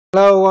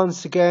Hello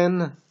once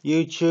again,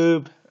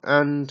 YouTube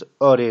and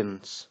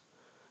audience.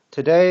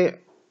 Today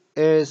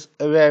is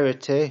a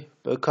rarity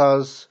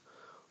because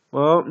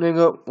we're opening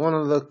up one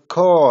of the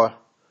core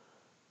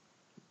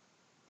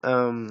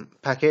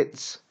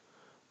packets.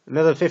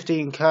 Another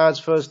 15 cards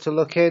for us to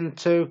look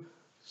into,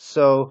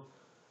 so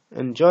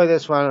enjoy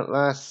this while it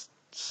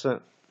lasts.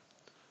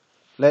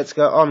 Let's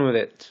get on with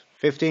it.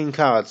 15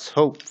 cards,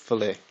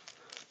 hopefully.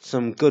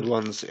 Some good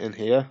ones in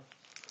here.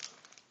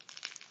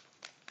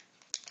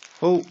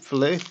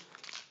 Hopefully.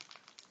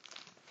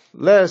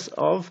 Less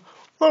of,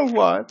 well,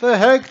 why the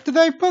heck did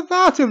they put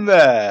that in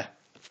there?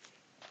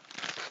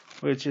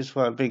 Which is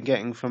what I've been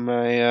getting from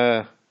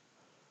my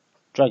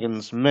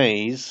Dragon's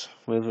Maze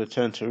with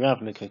Return to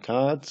Ravnica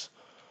cards.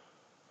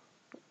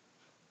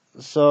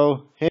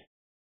 So, here,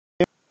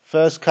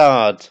 first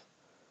card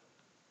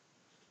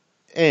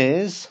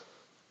is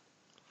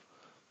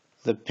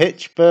the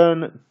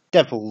Pitchburn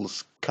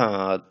Devils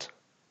card.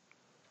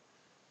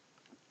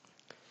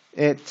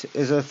 It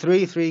is a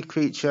 3/3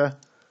 creature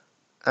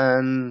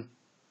and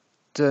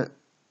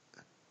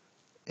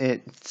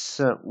it's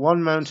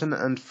 1 mountain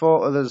and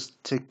 4 others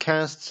to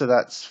cast, so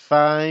that's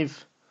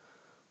 5.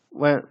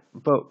 But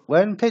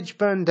when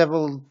Pitchburn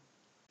Devil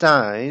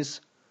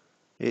dies,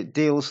 it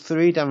deals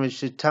 3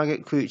 damage to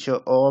target creature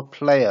or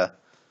player.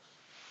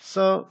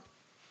 So,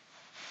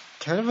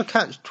 kind of a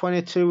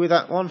catch-22 with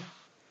that one.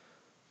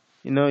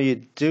 You know, you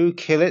do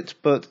kill it,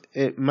 but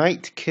it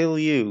might kill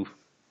you.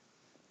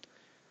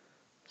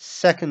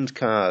 Second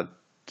card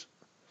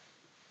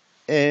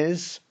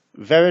is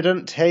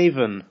Verdant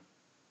Haven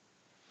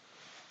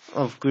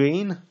of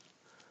green.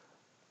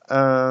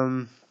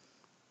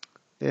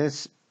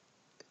 This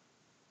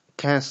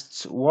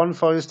casts 1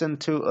 forest and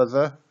 2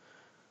 other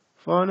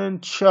for an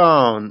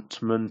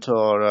enchantment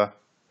aura.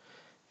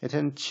 It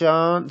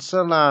enchants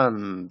a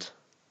land.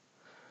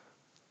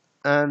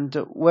 And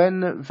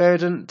when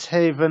Verdant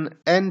Haven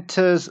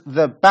enters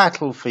the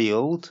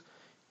battlefield,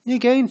 you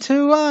gain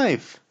 2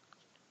 life.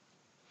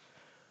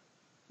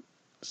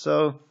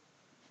 So,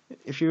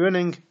 if you're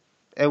running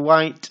a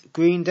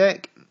white-green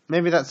deck,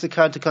 maybe that's the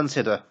card to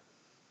consider.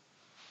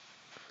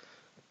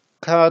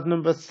 Card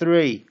number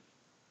 3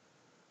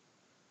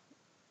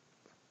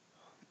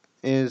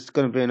 is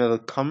going to be another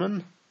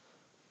common.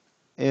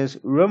 Is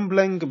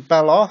Rumbling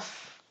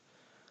Baloth.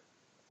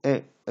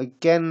 It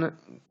again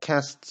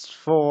casts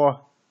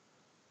 4.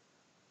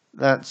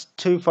 That's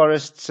 2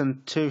 forests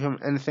and 2 from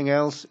anything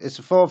else. It's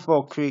a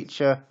 4/4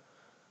 creature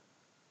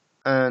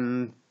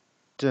and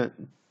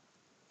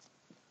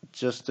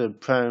just a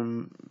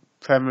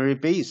primary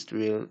beast,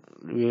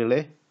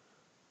 really.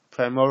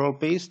 Primoral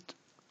beast.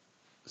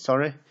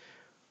 Sorry.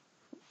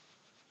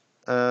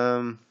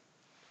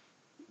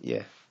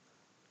 Yeah.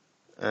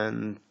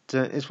 And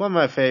it's one of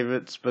my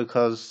favourites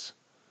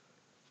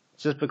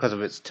just because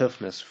of its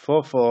toughness.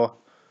 4/4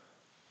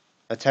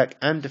 attack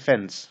and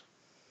defense.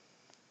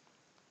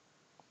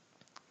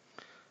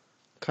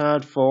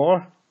 Card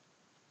 4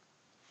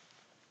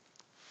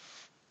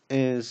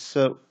 is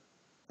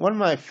one of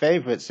my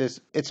favourites.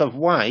 It's of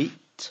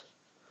white.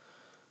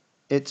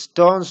 It's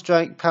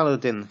Dawnstrike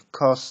Paladin.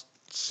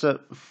 Costs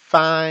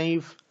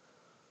 5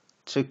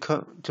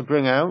 to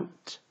bring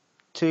out,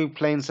 2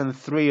 planes and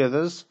 3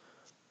 others.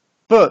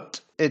 But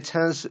it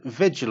has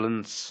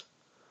vigilance,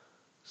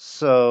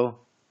 so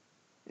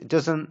it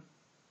doesn't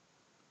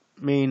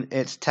mean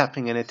it's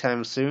tapping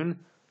anytime soon.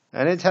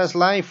 And it has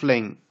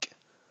lifelink,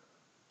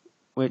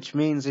 which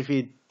means if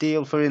you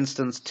deal, for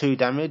instance, 2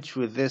 damage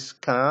with this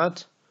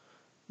card,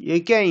 you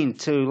gain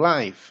 2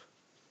 life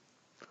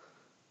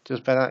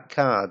just by that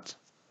card.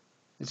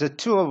 It's a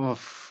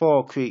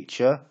 2/4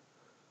 creature.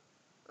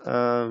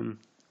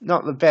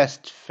 Not the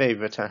best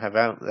favourite I have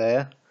out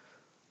there,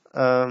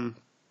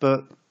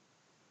 but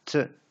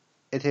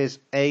it is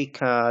a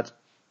card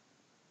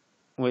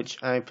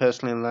which I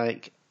personally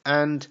like.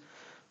 And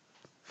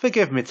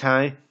forgive me,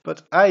 Ty,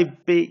 but I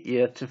beat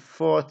you to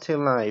 40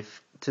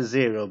 life to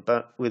 0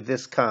 but with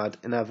this card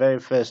in our very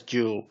first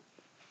duel.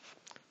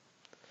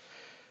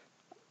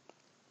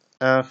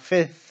 Our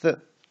 5th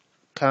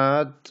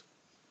card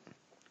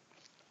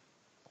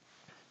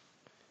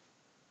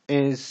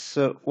is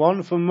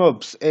one for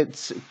Mubs.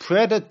 It's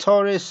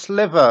Predatory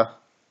Sliver.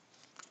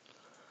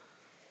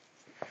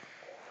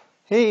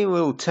 He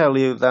will tell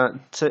you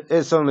that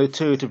it's only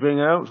 2 to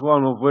bring out,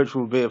 one of which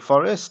will be a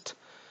forest.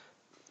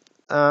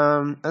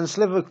 And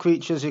Sliver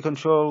creatures you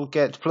control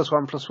get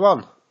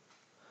 +1/+1.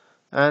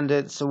 And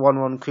it's a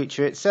 1/1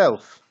 creature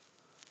itself.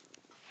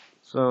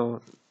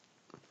 So,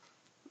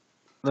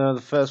 there are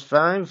the first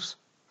 5s.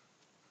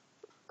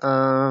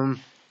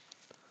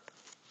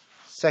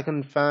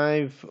 Second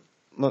 5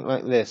 look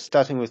like this.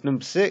 Starting with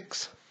number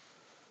 6.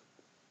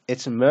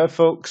 It's a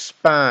Merfolk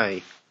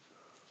Spy.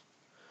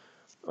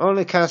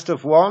 Only cast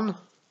of 1,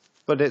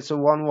 but it's a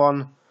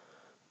 1/1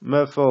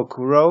 Merfolk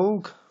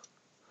Rogue,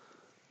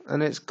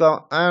 and it's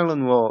got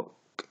Island Walk.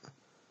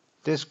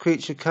 This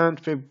creature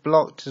can't be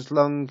blocked as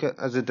long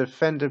as a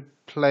defending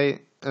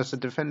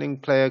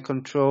player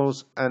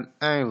controls an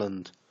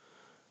island,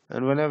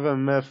 and whenever a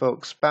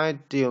Merfolk Spy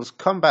deals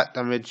combat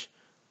damage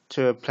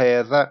to a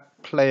player,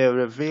 that player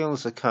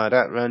reveals a card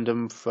at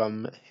random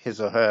from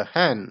his or her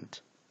hand.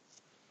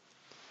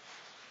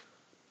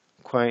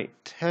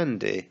 Quite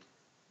handy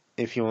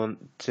if you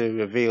want to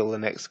reveal the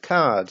next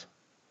card.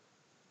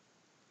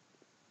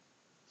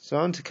 So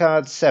on to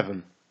card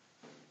 7.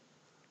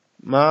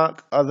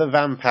 Mark of the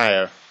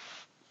Vampire.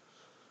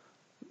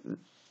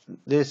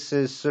 This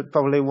is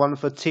probably one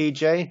for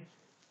TJ.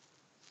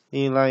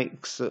 He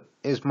likes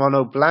his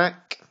mono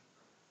black.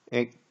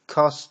 It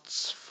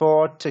costs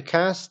 4 to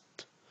cast,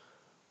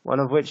 one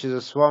of which is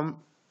a swamp,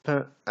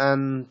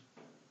 and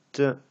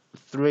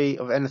 3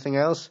 of anything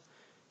else.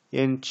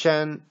 You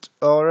enchant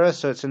aura,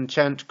 so it's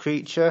enchant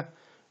creature.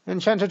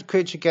 Enchanted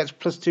creature gets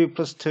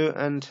 +2/+2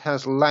 and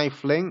has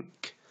lifelink,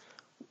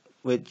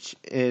 which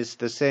is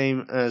the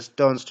same as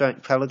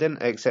Dawnstrike Paladin,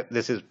 except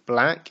this is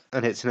black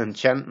and it's an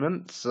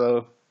enchantment,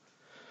 so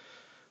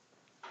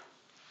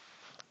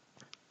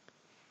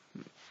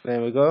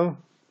there we go.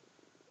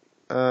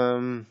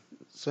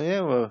 So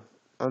yeah, we're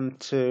on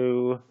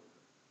to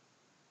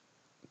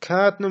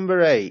card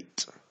number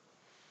 8,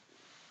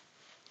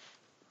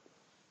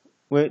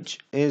 which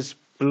is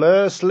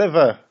Blur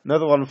Sliver,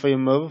 another one for your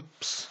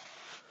mobs.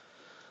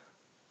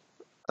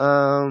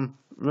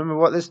 Remember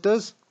what this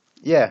does?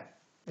 Yeah,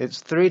 it's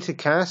 3 to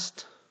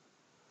cast.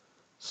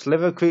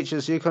 Sliver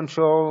creatures you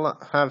control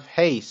have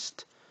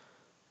haste,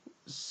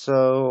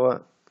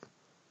 so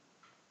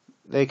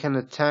they can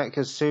attack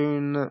as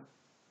soon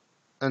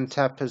and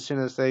tap as soon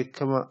as they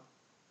come up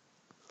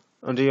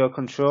under your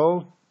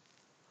control.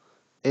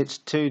 It's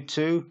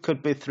 2/2,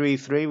 could be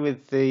 3/3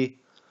 with the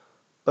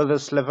other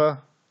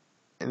Sliver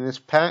in this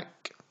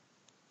pack.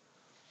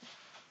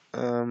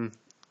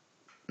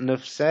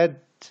 Enough said.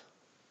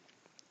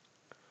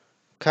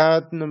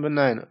 Card number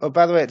 9. Oh,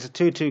 by the way, it's a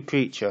 2/2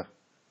 creature.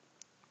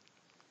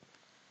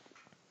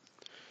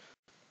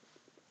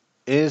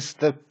 Is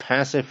the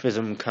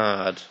Pacifism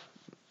card.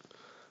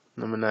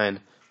 Number 9.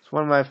 It's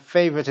one of my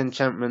favourite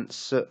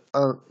enchantments,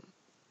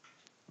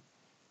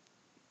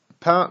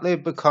 partly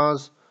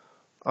because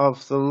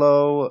of the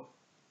low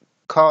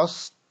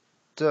cost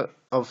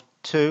of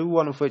 2,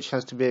 one of which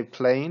has to be a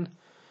plain.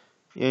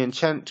 You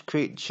enchant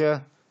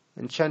creature.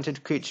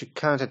 Enchanted creature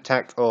can't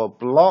attack or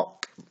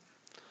block,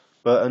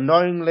 but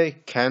annoyingly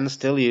can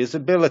still use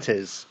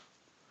abilities.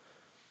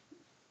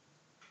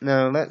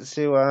 Now let's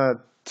see what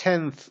our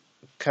 10th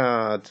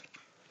card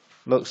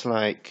looks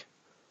like.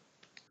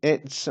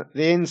 It's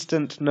the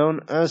instant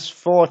known as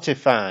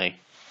Fortify.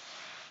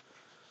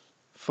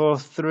 For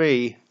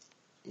 3,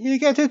 you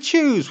get to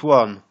choose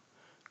one.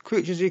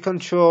 Creatures you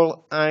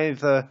control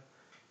either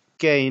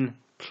gain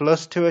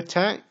 +2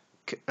 attack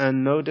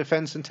and no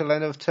defense until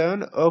end of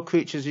turn, or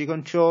creatures you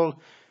control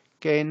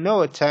gain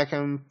no attack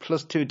and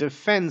 +2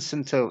 defense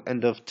until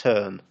end of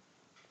turn.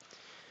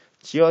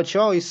 It's your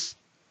choice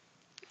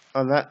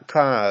on that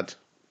card.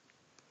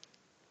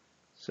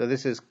 So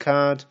this is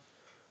card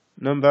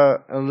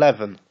number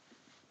 11.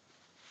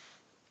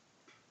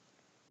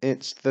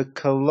 It's the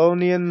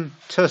Colonian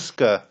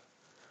Tusker,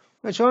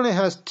 which only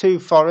has 2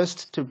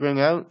 forests to bring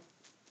out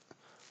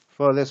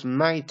for this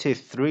mighty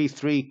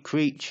 3/3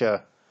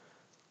 creature.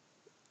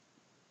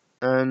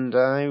 And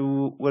I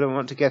wouldn't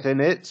want to get in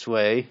its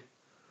way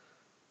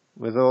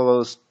with all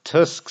those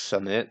tusks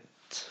on it.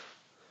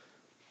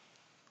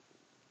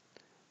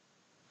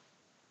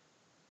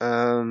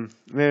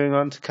 Moving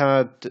on to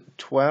card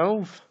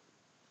 12.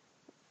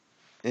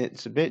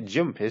 It's a bit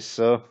jumpy,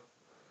 so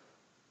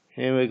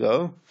here we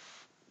go.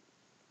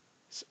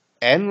 It's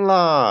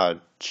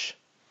Enlarge.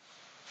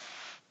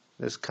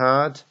 This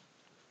card,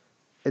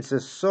 it's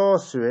a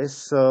sorceress,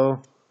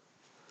 so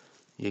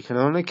you can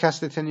only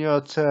cast it in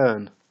your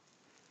turn.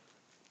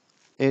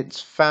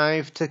 It's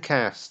 5 to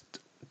cast,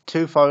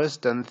 2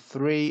 forest and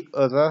 3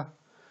 other.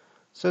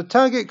 So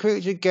target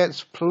creature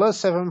gets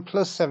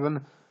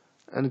 +7/+7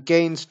 and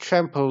gains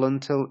trample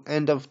until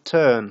end of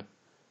turn.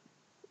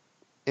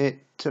 It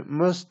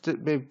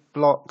must be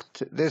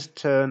blocked this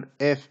turn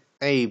if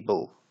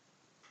able.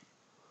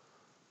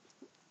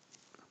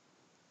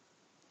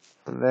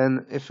 And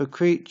then if a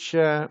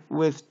creature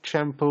with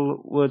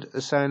trample would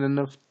assign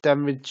enough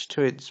damage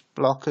to its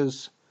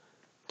blockers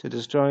to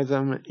destroy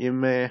them, you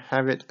may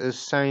have it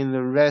assign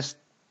the rest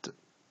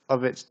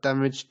of its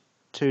damage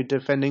to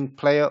defending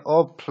player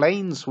or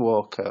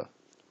planeswalker.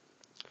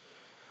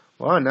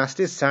 What a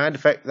nasty side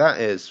effect that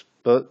is,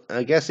 but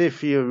I guess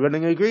if you're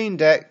running a green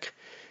deck,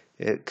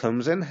 it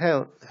comes in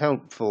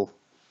helpful.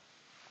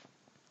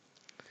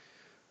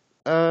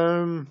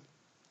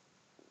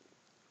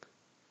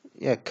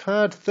 Yeah,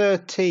 card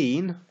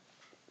 13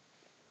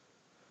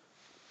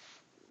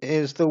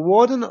 is the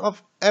Warden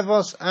of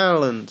Evos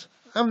Island.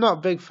 I'm not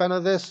a big fan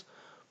of this,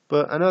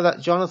 but I know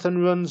that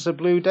Jonathan runs a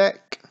blue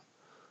deck,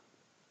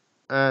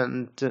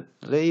 and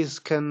these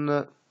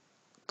can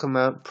come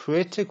out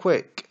pretty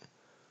quick,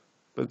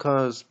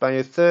 because by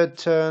your 3rd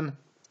turn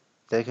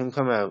they can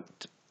come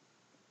out.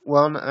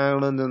 1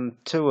 island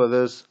and 2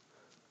 others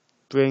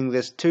bring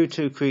this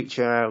 2/2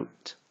 creature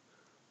out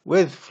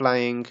with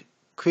flying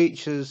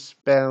creature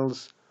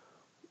spells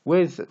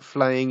with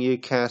flying you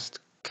cast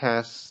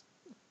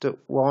at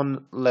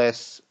 1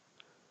 less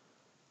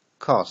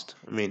cost.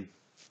 I mean,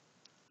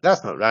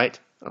 that's not right.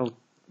 I'll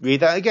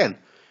read that again.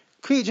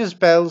 Creature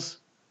spells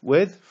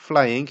with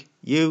flying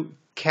you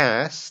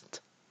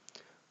cast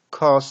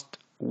cost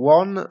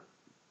 1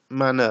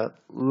 mana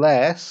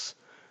less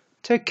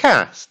to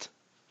cast.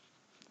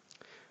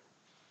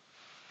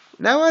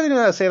 Now, why didn't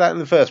I say that in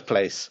the first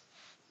place?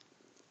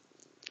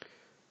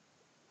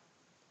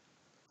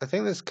 I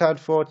think this is card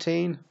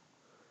 14.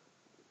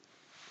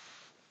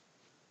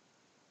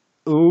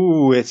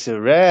 Ooh, it's a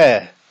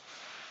rare.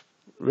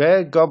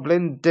 Rare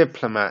Goblin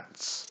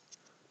Diplomats.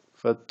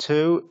 For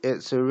 2,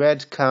 it's a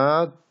red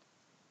card,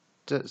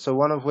 so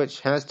one of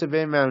which has to be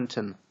a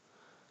mountain.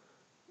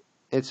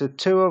 It's a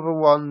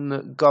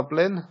 2/1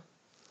 Goblin.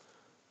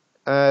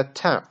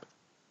 Tap.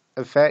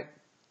 Effect.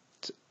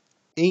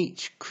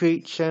 Each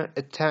creature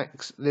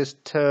attacks this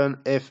turn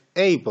if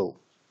able.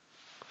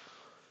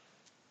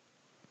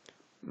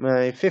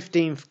 My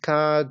 15th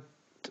card.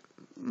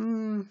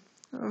 I'm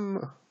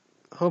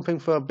hoping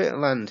for a bit of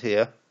land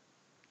here.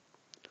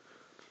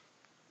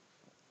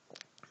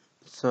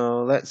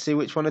 So let's see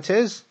which one it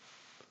is.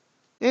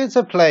 It's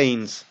a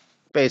plains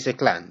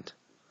basic land.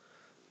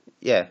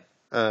 Yeah,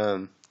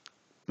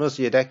 most of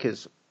your deck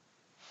is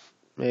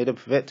made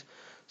up of it.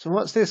 So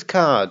what's this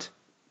card?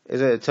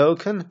 Is it a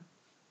token?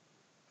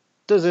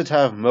 Does it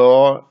have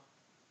more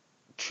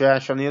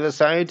trash on the other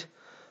side?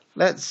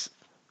 Let's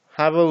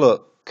have a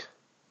look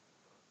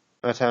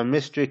at our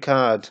mystery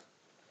card.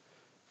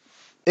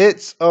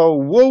 It's a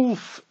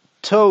wolf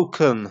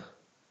token.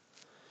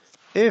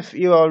 If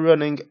you are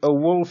running a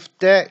wolf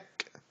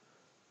deck,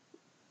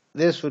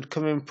 this would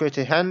come in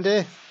pretty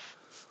handy.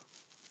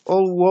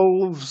 All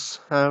wolves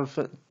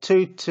have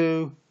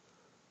 2/2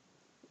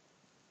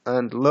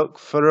 and look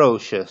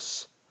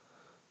ferocious.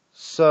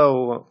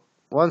 So,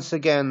 once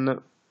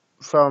again,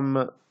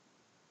 from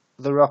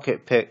the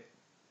Rocket Pick,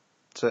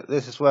 so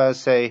this is where I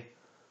say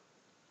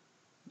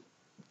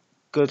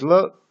good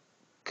luck,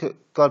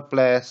 God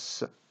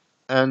bless,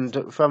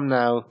 and from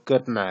now,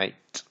 good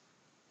night,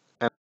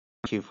 and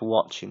thank you for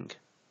watching.